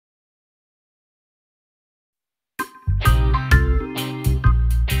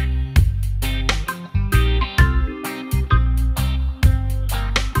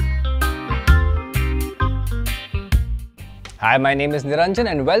Hi, my name is Niranjan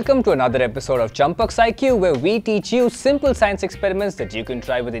and welcome to another episode of Champak's IQ, where we teach you simple science experiments that you can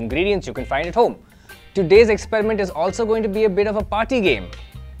try with ingredients you can find at home. Today's experiment is also going to be a bit of a party game.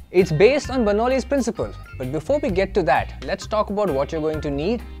 It's based on Bernoulli's Principle, but before we get to that, let's talk about what you're going to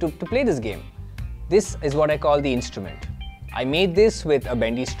need to play this game. This is what I call the instrument. I made this with a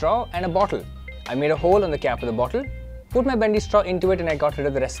bendy straw and a bottle. I made a hole on the cap of the bottle, put my bendy straw into it, and I got rid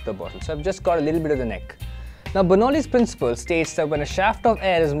of the rest of the bottle. So I've just got a little bit of the neck. Now, Bernoulli's principle states that when a shaft of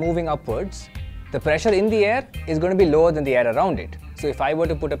air is moving upwards, the pressure in the air is going to be lower than the air around it. So if I were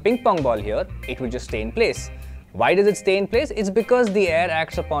to put a ping pong ball here, it would just stay in place. Why does it stay in place? It's because the air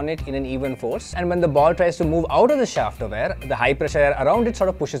acts upon it in an even force, and when the ball tries to move out of the shaft of air, the high pressure air around it sort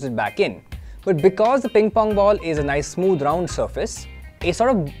of pushes it back in. But because the ping pong ball is a nice smooth round surface, it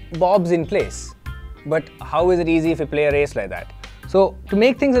sort of bobs in place. But how is it easy if we play a race like that? So to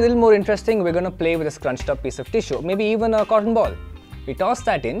make things a little more interesting, we're going to play with a scrunched up piece of tissue, maybe even a cotton ball. We toss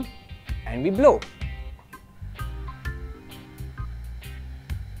that in and we blow.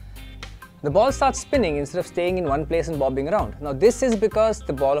 The ball starts spinning instead of staying in one place and bobbing around. Now this is because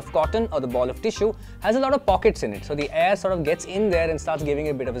the ball of cotton or the ball of tissue has a lot of pockets in it, so the air sort of gets in there and starts giving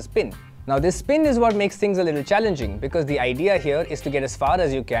it a bit of a spin. Now this spin is what makes things a little challenging, because the idea here is to get as far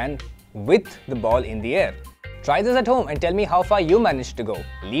as you can with the ball in the air. Try this at home and tell me how far you managed to go.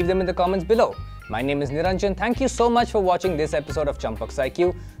 Leave them in the comments below. My name is Niranjan. Thank you so much for watching this episode of Champak's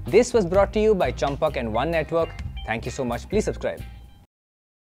IQ. This was brought to you by Champak and One Network. Thank you so much. Please subscribe.